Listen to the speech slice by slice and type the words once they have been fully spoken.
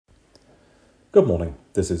Good morning.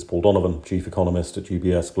 This is Paul Donovan, Chief Economist at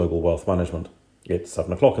UBS Global Wealth Management. It's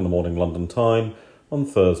 7 o'clock in the morning London time on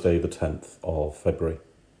Thursday the 10th of February.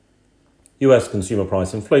 US consumer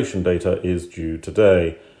price inflation data is due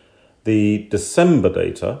today. The December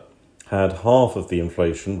data had half of the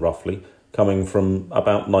inflation, roughly, coming from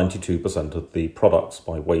about 92% of the products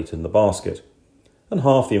by weight in the basket, and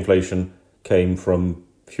half the inflation came from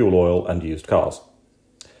fuel oil and used cars.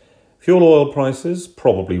 Fuel oil prices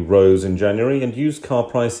probably rose in January and used car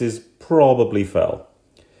prices probably fell.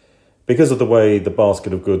 Because of the way the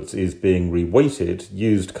basket of goods is being reweighted,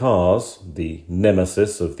 used cars, the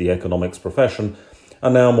nemesis of the economics profession, are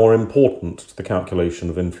now more important to the calculation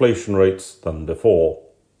of inflation rates than before.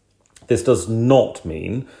 This does not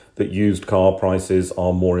mean that used car prices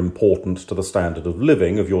are more important to the standard of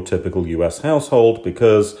living of your typical US household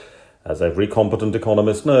because, as every competent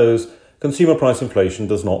economist knows, consumer price inflation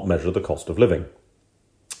does not measure the cost of living.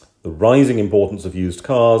 The rising importance of used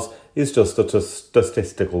cars is just a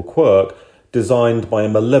statistical quirk designed by a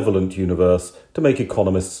malevolent universe to make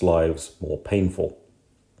economists' lives more painful.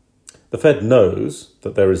 The Fed knows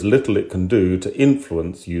that there is little it can do to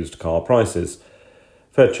influence used car prices.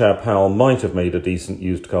 Fed Chair Powell might have made a decent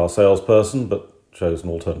used car salesperson, but chose an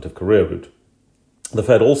alternative career route. The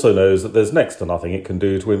Fed also knows that there's next to nothing it can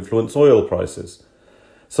do to influence oil prices.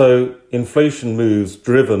 So inflation moves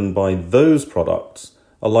driven by those products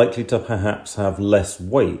are likely to perhaps have less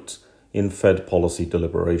weight in Fed policy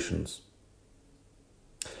deliberations.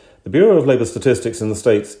 The Bureau of Labor Statistics in the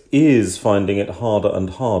States is finding it harder and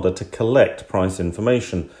harder to collect price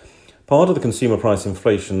information. Part of the consumer price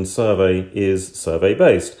inflation survey is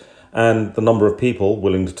survey-based, and the number of people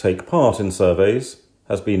willing to take part in surveys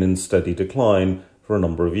has been in steady decline for a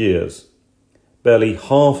number of years. Barely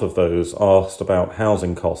half of those asked about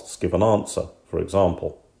housing costs give an answer, for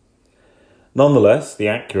example. Nonetheless, the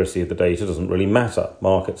accuracy of the data doesn't really matter.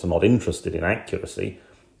 Markets are not interested in accuracy.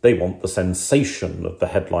 They want the sensation of the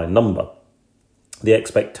headline number. The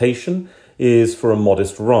expectation is for a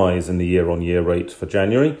modest rise in the year-on-year rate for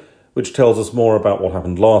January, which tells us more about what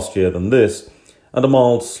happened last year than this, and a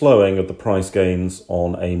mild slowing of the price gains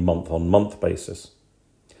on a month-on-month basis.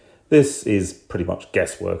 This is pretty much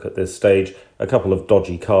guesswork at this stage. A couple of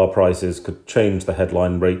dodgy car prices could change the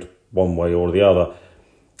headline rate one way or the other.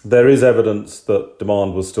 There is evidence that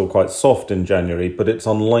demand was still quite soft in January, but it's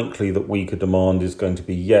unlikely that weaker demand is going to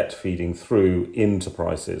be yet feeding through into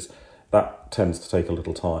prices. That tends to take a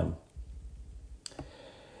little time.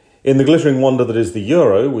 In the glittering wonder that is the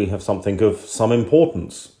euro, we have something of some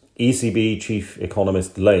importance. ECB Chief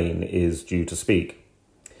Economist Lane is due to speak.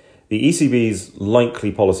 The ECB's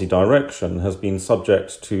likely policy direction has been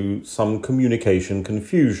subject to some communication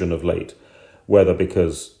confusion of late, whether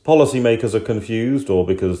because policymakers are confused or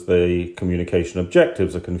because the communication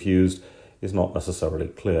objectives are confused is not necessarily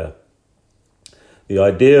clear. The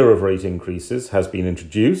idea of rate increases has been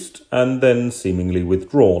introduced and then seemingly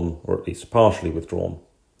withdrawn, or at least partially withdrawn.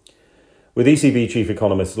 With ECB Chief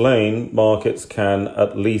Economist Lane, markets can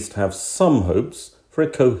at least have some hopes for a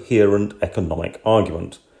coherent economic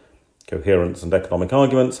argument. Coherence and economic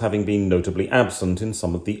arguments having been notably absent in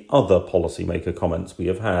some of the other policymaker comments we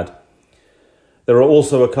have had. There are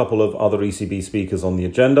also a couple of other ECB speakers on the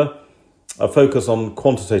agenda. A focus on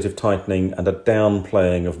quantitative tightening and a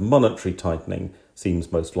downplaying of monetary tightening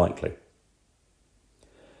seems most likely.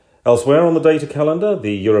 Elsewhere on the data calendar,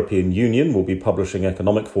 the European Union will be publishing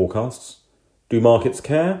economic forecasts. Do markets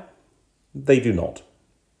care? They do not.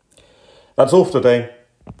 That's all for today.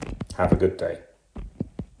 Have a good day.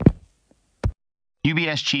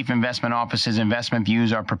 UBS Chief Investment Office's investment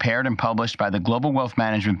views are prepared and published by the global wealth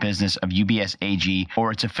management business of UBS AG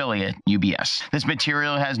or its affiliate, UBS. This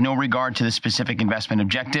material has no regard to the specific investment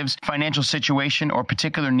objectives, financial situation, or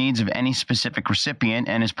particular needs of any specific recipient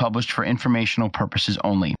and is published for informational purposes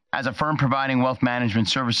only. As a firm providing wealth management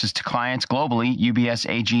services to clients globally, UBS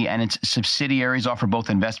AG and its subsidiaries offer both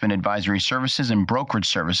investment advisory services and brokerage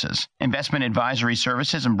services. Investment advisory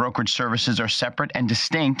services and brokerage services are separate and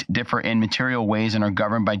distinct, differ in material ways, and are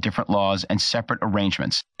governed by different laws and separate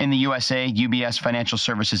arrangements. In the USA, UBS Financial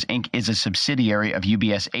Services Inc. is a subsidiary of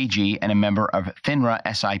UBS AG and a member of FINRA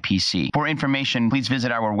SIPC. For information, please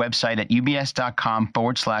visit our website at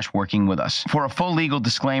ubs.com/working with us. For a full legal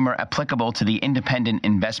disclaimer applicable to the independent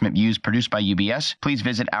investment views produced by UBS, please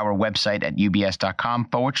visit our website at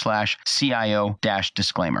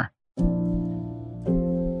ubs.com/CIO-disclaimer.